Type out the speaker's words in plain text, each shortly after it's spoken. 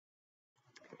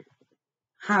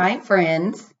Hi,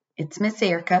 friends. It's Miss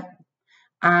Erica.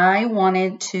 I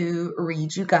wanted to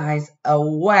read you guys a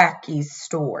wacky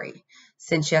story.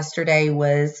 Since yesterday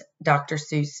was Dr.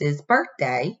 Seuss's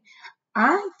birthday,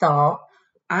 I thought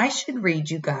I should read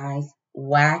you guys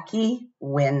Wacky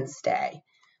Wednesday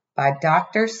by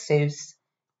Dr. Seuss,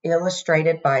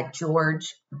 illustrated by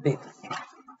George Booth.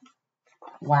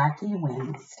 Wacky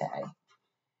Wednesday.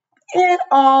 It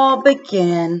all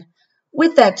began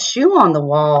with that shoe on the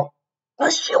wall. A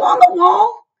shoe on the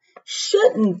wall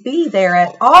shouldn't be there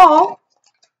at all.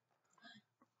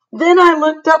 Then I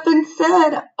looked up and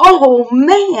said, "Oh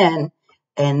man!"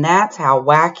 And that's how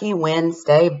Wacky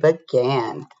Wednesday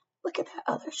began. Look at that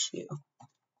other shoe.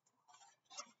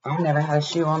 I never had a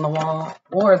shoe on the wall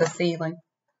or the ceiling.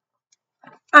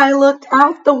 I looked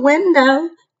out the window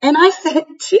and I said,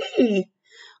 "Gee,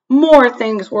 more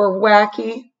things were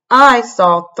wacky. I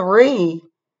saw 3.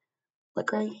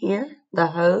 Look right here, the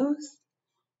hose.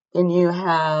 And you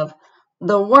have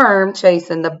the worm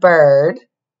chasing the bird.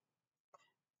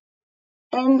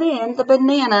 And then the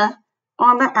banana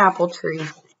on the apple tree."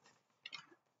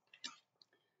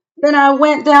 Then I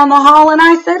went down the hall and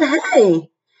I said,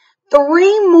 "Hey,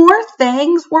 3 more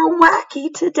things were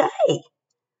wacky today."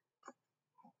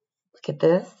 Look at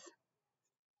this.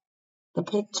 The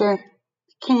picture,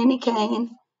 the candy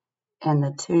cane, and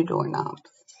the 2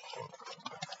 doorknobs.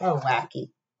 So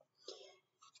wacky.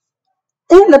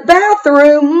 In the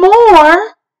bathroom,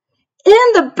 more.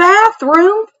 In the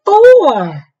bathroom,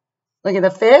 4. Look at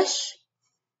the fish.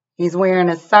 He's wearing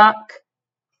a sock.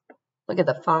 Look at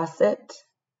the faucet.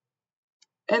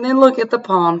 And then look at the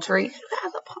palm tree. Who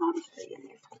has a palm tree in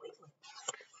there?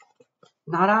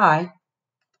 Not I.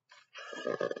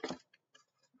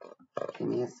 Give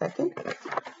me a second.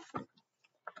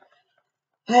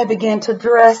 I began to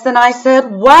dress and I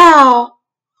said, "Wow,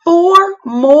 4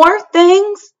 more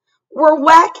things were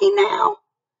wacky now."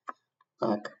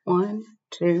 Look, 1,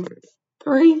 2,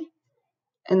 3.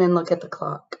 And then look at the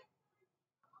clock.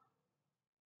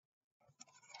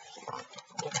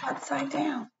 It's upside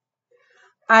down.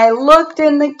 I looked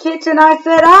in the kitchen. I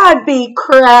said, "I'd be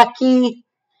cracky.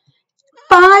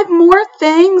 5 more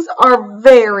things are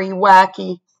very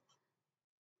wacky."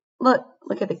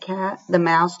 Look at the cat, the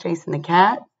mouse chasing the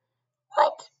cat.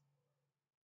 What?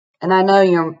 And I know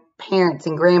your parents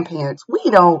and grandparents,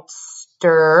 we don't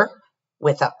stir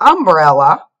with an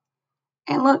umbrella.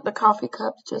 And look, the coffee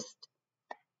cup's just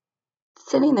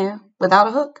sitting there without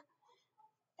a hook.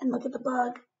 And look at the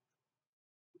bug.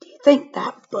 Do you think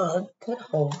that bug could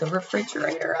hold the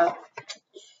refrigerator up?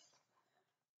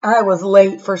 I was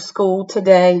late for school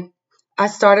today. I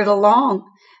started along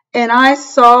and I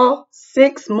saw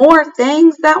 6 more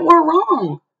things that were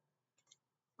wrong.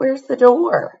 Where's the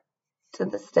door to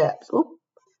the steps? Oop.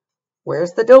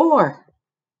 Where's the door?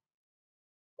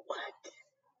 What?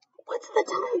 What's the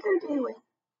tiger doing?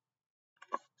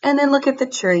 And then look at the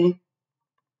tree.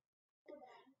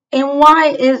 And why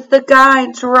is the guy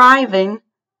driving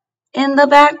in the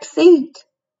back seat?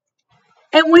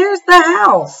 And where's the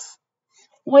house?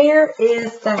 Where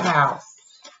is the house?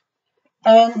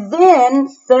 And then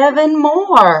 7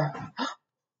 more.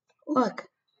 Look,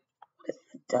 what is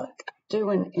the duck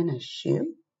doing in a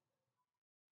shoe?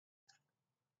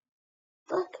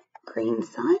 Look, green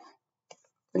sign.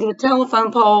 Look at the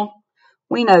telephone pole.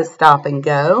 We know stop and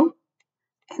go.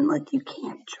 And look, you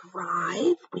can't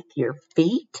drive with your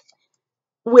feet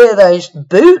with a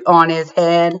boot on his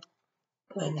head.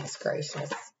 Goodness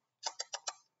gracious.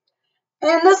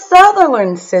 And the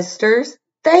Sutherland sisters,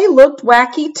 they looked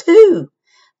wacky too.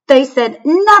 They said,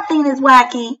 "Nothing is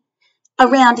wacky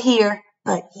around here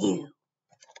but you."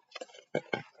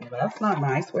 Well, that's not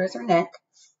nice. Where's her neck?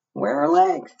 Where are her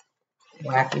legs?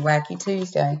 Wacky, wacky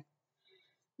Tuesday.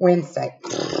 Wednesday.